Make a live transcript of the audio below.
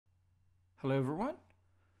Hello everyone.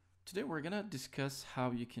 Today we're gonna discuss how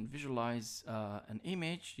you can visualize an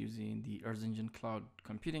image using the Earth Engine Cloud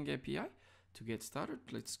Computing API. To get started,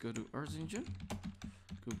 let's go to Earth Engine,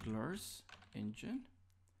 Google Earth Engine,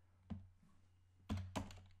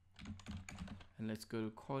 and let's go to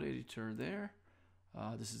Code Editor there.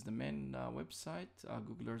 This is the main website,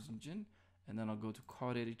 Google Earth Engine, and then I'll go to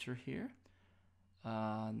Code Editor here,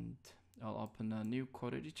 and I'll open a new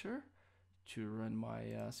Code Editor to run my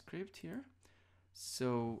script here.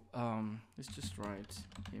 So let's just write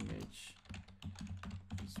image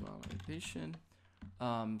visualization.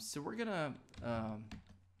 So we're gonna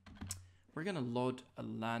load a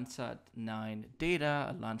Landsat 9 data,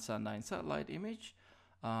 a Landsat 9 satellite image.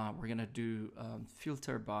 We're gonna do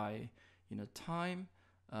filter by time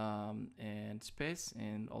and space,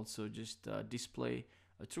 and also just display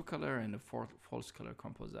a true color and a false color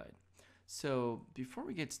composite. So before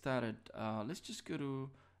we get started, let's just go to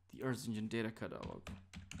the Earth Engine data catalog.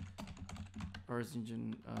 Earth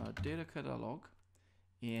Engine data catalog,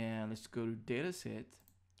 and let's go to dataset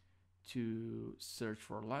to search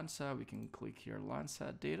for Landsat. We can click here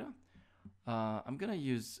Landsat data. I'm gonna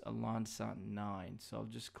use a Landsat 9, so I'll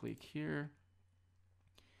just click here,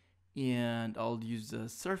 and I'll use the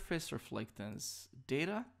surface reflectance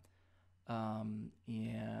data,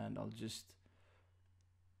 and I'll just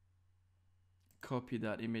copy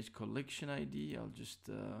that image collection ID. I'll just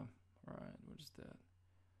all right, what is that?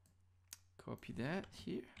 Copy that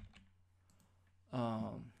here,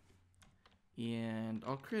 and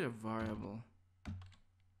I'll create a variable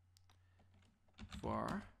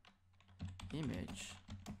var image,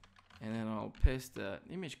 and then I'll paste the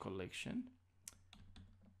image collection.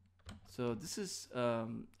 So this is a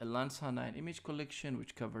Landsat 9 image collection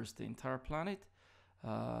which covers the entire planet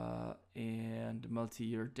and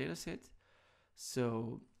multi-year dataset.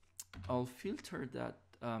 So I'll filter that.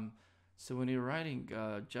 So when you're writing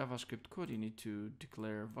JavaScript code, you need to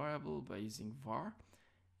declare a variable by using var.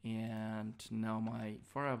 And now my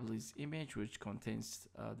variable is image, which contains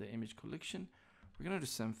the image collection. We're gonna do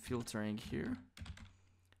some filtering here.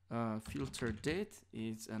 Filter date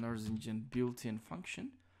is an Earth Engine built-in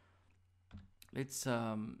function. Let's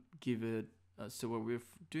give it. So what we're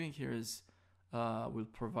doing here is we'll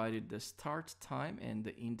provide it the start time and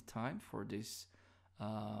the end time for this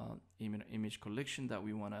image collection that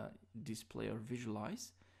we want to display or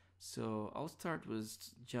visualize. So I'll start with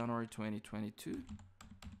January 2022.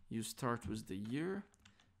 You start with the year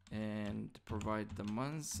and provide the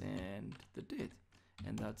months and the date,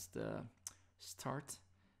 and that's the start.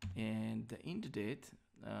 And the end date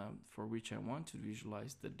for which I want to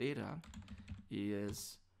visualize the data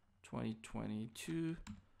is 2022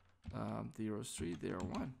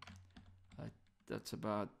 0301. That's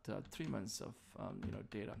about 3 months of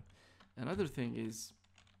data. Another thing is,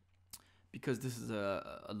 because this is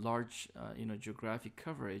a large geographic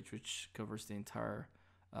coverage which covers the entire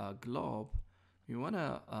globe, we want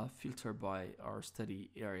to filter by our study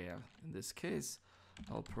area. In this case,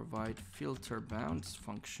 I'll provide filter bounds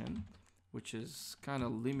function, which is kind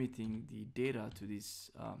of limiting the data to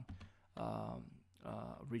this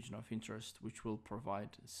region of interest, which we'll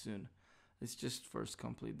provide soon. Let's just first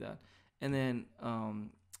complete that. And then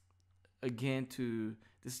again,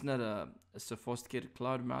 this is not a sophisticated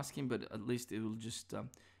cloud masking, but at least it will just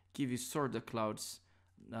give you sort the clouds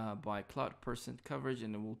by cloud percent coverage,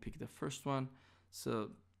 and it will pick the first one.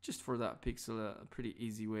 So just for that pixel, a pretty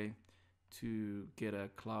easy way to get a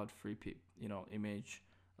cloud-free image.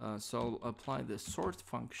 So I'll apply the sort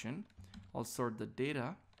function. I'll sort the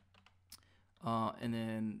data. And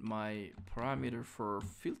then my parameter for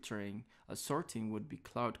filtering, sorting would be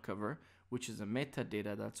cloud cover, which is a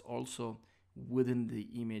metadata that's also within the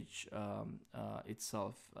image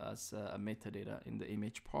itself as a metadata in the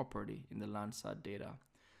image property in the Landsat data.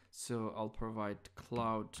 So I'll provide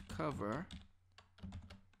cloud cover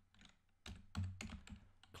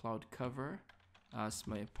as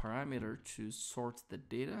my parameter to sort the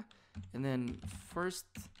data, and then first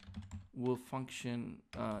will function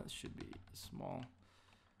should be small.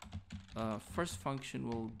 First function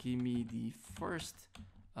will give me the first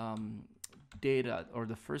data or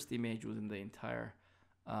the first image within the entire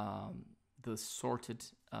the sorted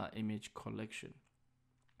image collection.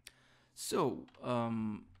 So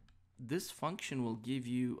this function will give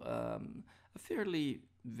you a fairly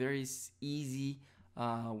very easy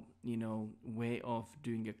way of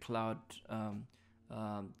doing a cloud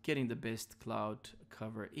getting the best cloud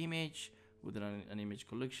cover image within an image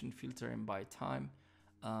collection, filtering by time,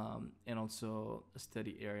 and also a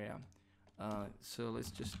study area. So let's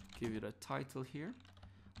just give it a title here,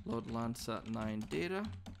 load Landsat 9 data.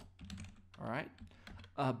 All right,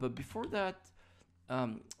 But before that,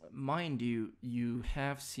 mind you, you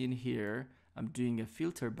have seen here, I'm doing a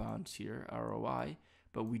filter bounds here, ROI,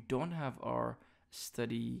 but we don't have our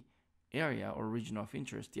study area or region of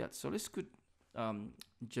interest yet. So let's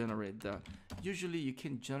generate that. Usually you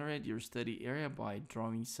can generate your study area by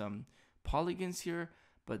drawing some polygons here,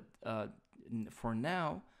 but for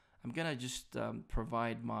now, I'm gonna just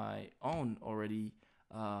provide my own already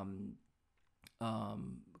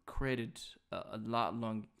created a lot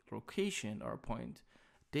long location or point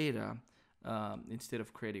data instead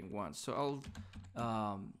of creating one. So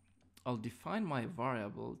I'll define my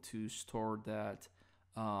variable to store that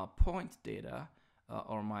point data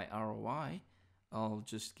or my ROI. I'll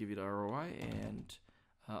just give it ROI, and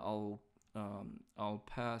I'll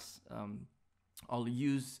pass. I'll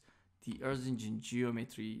use the Earth Engine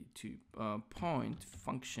geometry to point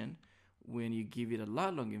function. When you give it a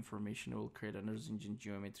lot long information, it will create an Earth Engine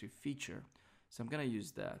geometry feature. So I'm gonna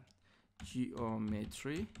use that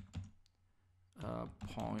geometry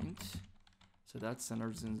point. So that's an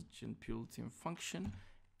Earth Engine built-in function.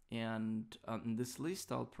 And in this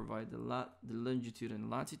list, I'll provide the longitude and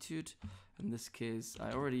latitude. In this case,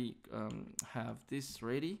 I already have this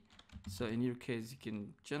ready. So in your case, you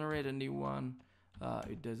can generate a new one.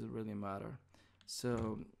 It doesn't really matter.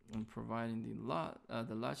 So I'm providing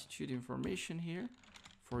the latitude information here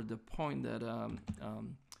for the point that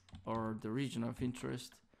or the region of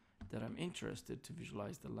interest that I'm interested to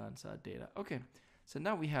visualize the Landsat data. Okay, so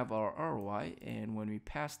now we have our ROI, and when we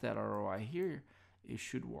pass that ROI here, it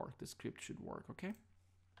should work. The script should work. Okay,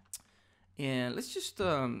 and let's just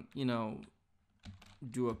you know,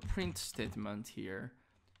 do a print statement here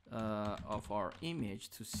of our image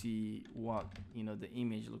to see what, you know, the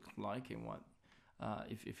image looks like and what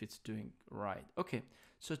if it's doing right. Okay,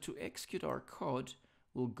 so to execute our code,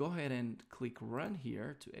 we'll go ahead and click run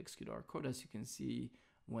here to execute our code. As you can see,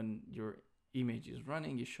 when your image is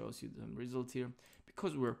running, it shows you the result here.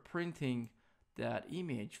 Because we're printing that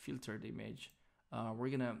image, filtered image, we're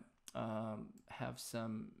gonna have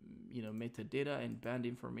some, you know, metadata and band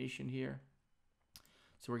information here.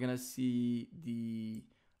 So we're gonna see the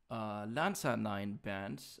Landsat 9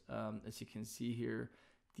 bands, as you can see here,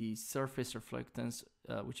 the surface reflectance,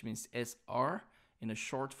 which means SR in a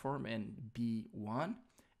short form, and B1,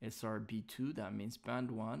 SR B2, that means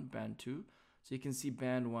band 1, band 2. So you can see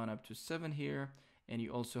band 1 up to 7 here, and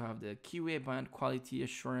you also have the QA band, quality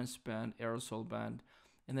assurance band, aerosol band,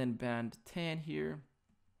 and then band 10 here.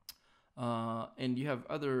 And you have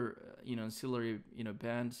other, you know, ancillary, you know,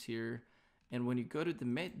 bands here. And when you go to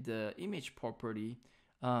the image property,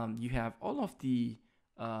 you have all of the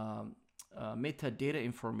metadata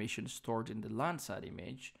information stored in the Landsat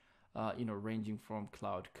image, you know, ranging from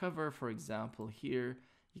cloud cover, for example. Here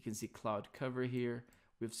you can see cloud cover here.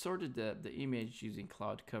 We've sorted the image using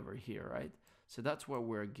cloud cover here, right? So that's what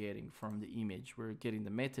we're getting from the image. We're getting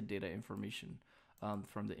the metadata information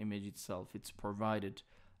from the image itself. It's provided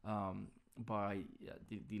by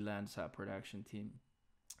the Landsat production team,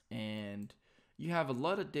 and you have a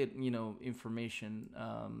lot of data, you know, information,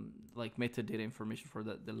 like metadata information for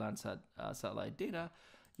the Landsat satellite data,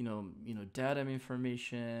 you know, datum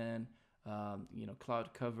information, you know,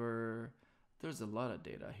 cloud cover. There's a lot of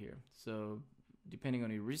data here. So depending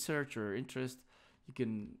on your research or interest, you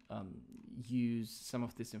can use some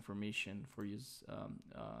of this information for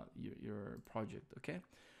your project. Okay.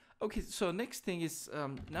 So next thing is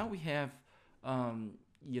now we have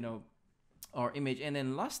you know, our image, and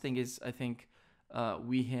then last thing is, I think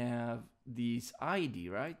we have this ID,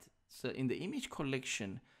 right? So in the image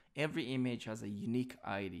collection, every image has a unique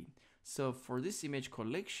ID. So for this image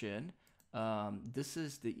collection, this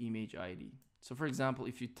is the image ID. So for example,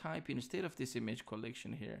 if you type in, instead of this image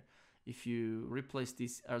collection here, if you replace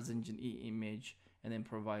this Earth Engine E image and then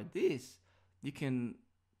provide this, you can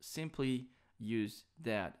simply use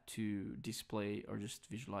that to display or just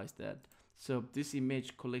visualize that. So this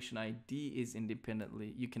image collection ID is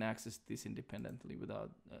independently, you can access this independently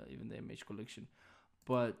without even the image collection.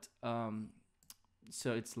 But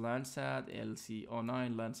so it's Landsat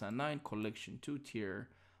LC09, Landsat 9, collection 2, tier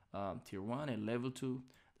 1, and level 2.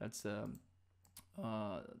 That's the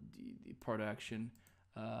production,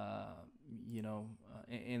 you know,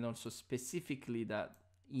 and also specifically that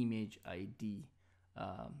image ID.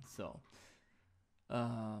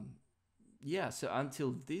 Yeah, so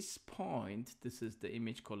until this point, this is the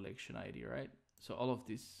image collection ID, right? So all of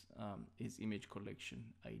this is image collection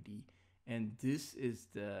ID, and this is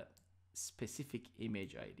the specific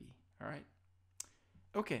image ID. All right.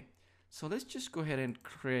 Okay, so let's just go ahead and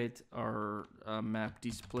create our map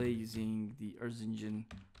display using the Earth Engine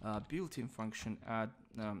built-in function add,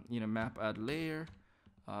 you know, map add layer.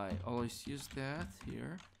 I always use that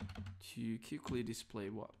here to quickly display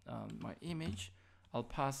what my image. I'll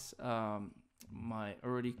pass my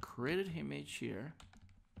already created image here,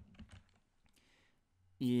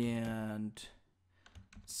 and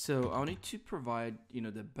so I need to provide,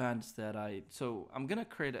 the bands that so I'm gonna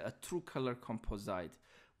create a true color composite,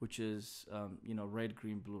 which is, red,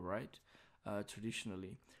 green, blue, right?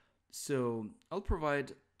 Traditionally. So I'll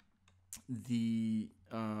provide the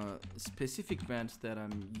specific bands that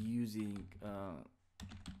I'm using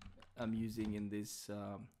in this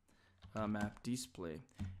map display,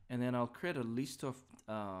 and then I'll create a list of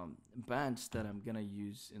bands that I'm gonna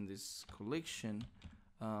use in this collection.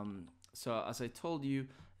 So as I told you,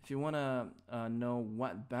 if you want to know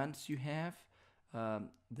what bands you have,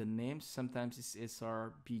 the names sometimes it's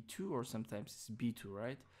SRB2 or sometimes it's B2,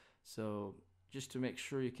 right? So just to make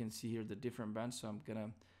sure you can see here the different bands, so I'm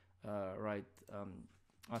gonna write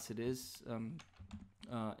as it is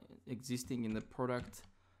existing in the product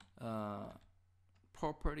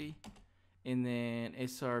property, and then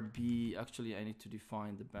SRB, actually I need to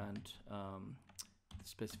define the band,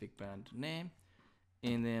 specific band name.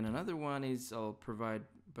 And then another one is I'll provide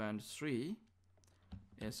band 3,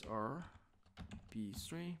 SRB3,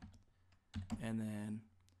 and then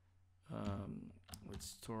let's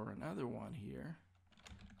store another one here,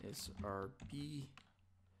 SRB2.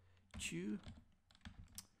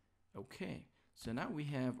 Okay, so now we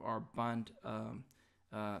have our band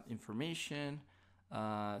information.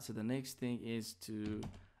 So the next thing is to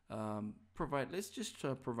provide, let's just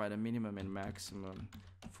provide a minimum and maximum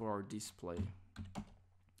for our display.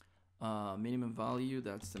 Minimum value,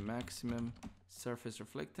 that's the maximum surface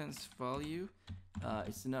reflectance value.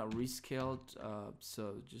 It's not rescaled,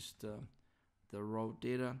 so just the raw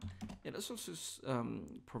data. It also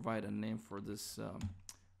provide a name for this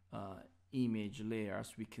image layer.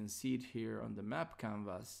 As we can see it here on the map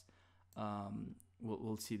canvas,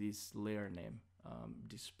 we'll see this layer name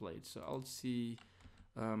displayed. So I'll say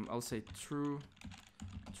true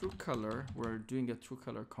color. We're doing a true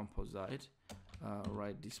color composite.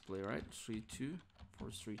 Right display, right? 3.2 for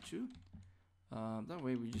 3.2. That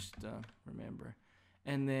way we just remember.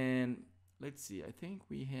 And then let's see. I think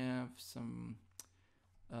we have some.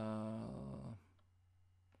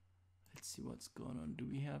 Let's see what's going on. Do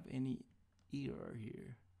we have any error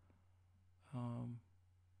here? All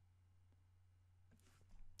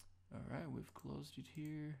right, we've closed it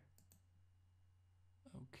here.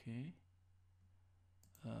 Okay.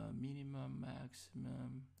 Minimum,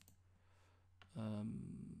 maximum.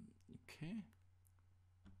 Okay,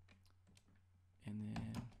 and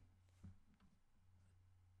then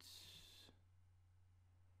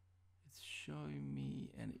it's showing me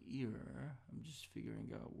an error. I'm just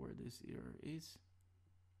figuring out where this error is.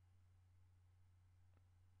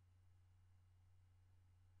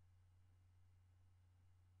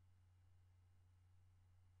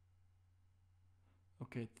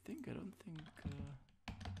 Okay, I don't think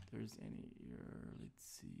there's any error. Let's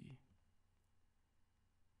see.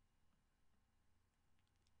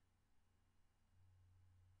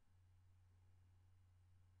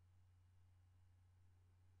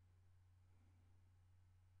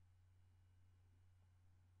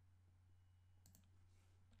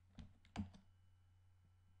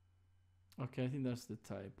 Okay, I think that's the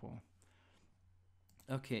typo.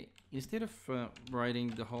 Okay, instead of writing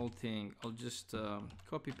the whole thing, I'll just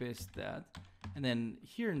copy paste that, and then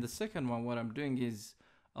here in the second one, what I'm doing is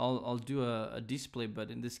I'll do a display, but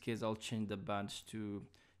in this case I'll change the bands to,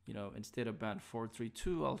 instead of band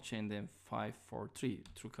 432, I'll change them 543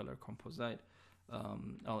 true color composite.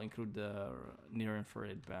 I'll include the near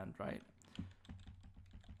infrared band, right?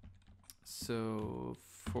 So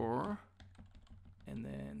 4 and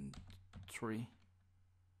then 3,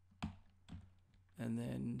 and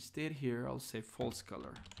then instead here I'll say false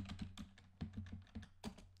color.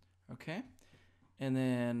 Okay, and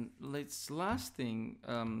then last thing,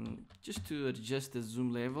 just to adjust the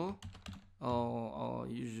zoom level, I'll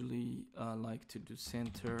usually like to do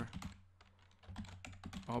center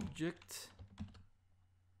object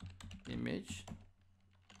image.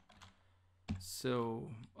 So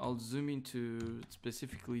I'll zoom into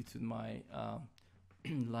specifically to my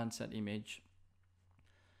Landsat image.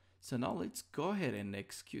 So now let's go ahead and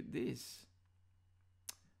execute this.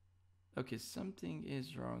 Okay, something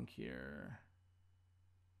is wrong here.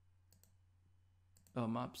 Oh,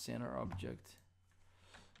 map center object.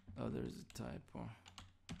 Oh, there's a typo.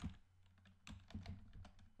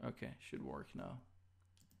 Okay, should work now.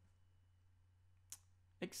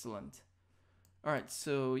 Excellent. All right,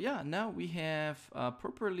 so yeah, now we have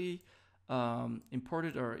properly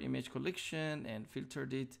imported our image collection and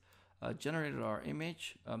filtered it. generated our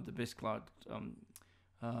image, the base cloud,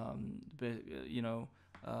 you know,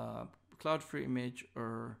 cloud-free image,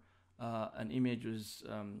 or an image with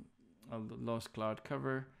a lost cloud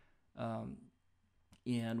cover,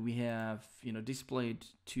 and we have, you know, displayed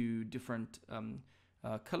two different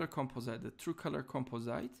color composite: the true color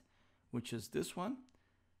composite, which is this one,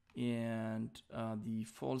 and the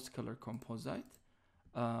false color composite.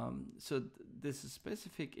 So this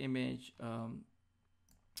specific image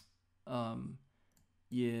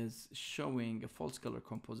is showing a false color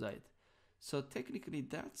composite. So technically,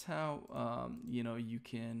 that's how you know, you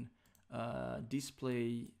can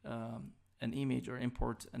display an image or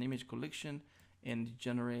import an image collection and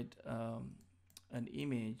generate an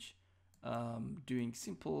image doing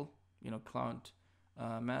simple, you know, cloud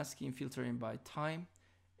masking, filtering by time,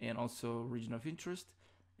 and also region of interest,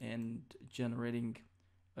 and generating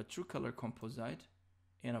a true color composite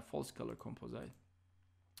and a false color composite.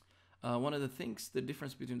 One of the things, the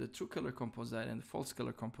difference between the true color composite and the false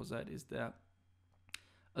color composite is that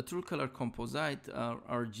a true color composite,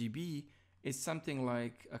 RGB, is something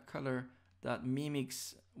like a color that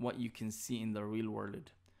mimics what you can see in the real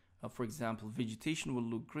world. For example, vegetation will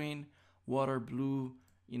look green, water blue,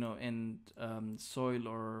 you know, and soil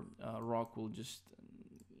or rock will just,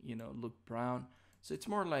 you know, look brown. So it's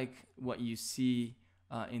more like what you see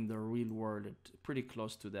in the real world, pretty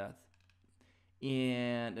close to that.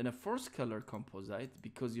 And in a false color composite,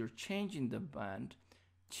 because you're changing the band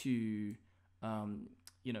to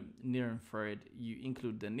you know, near infrared, you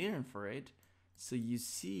include the near infrared, so you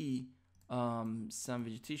see some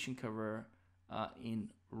vegetation cover in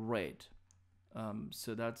red.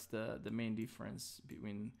 So that's the main difference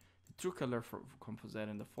between the true color for composite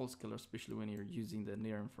and the false color, especially when you're using the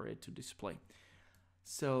near infrared to display.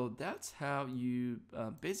 So that's how you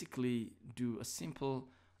basically do a simple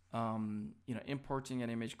you know, importing an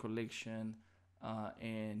image collection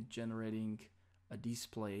and generating a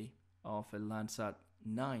display of a Landsat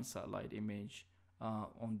 9 satellite image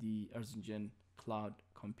on the Earth Engine cloud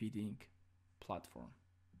computing platform.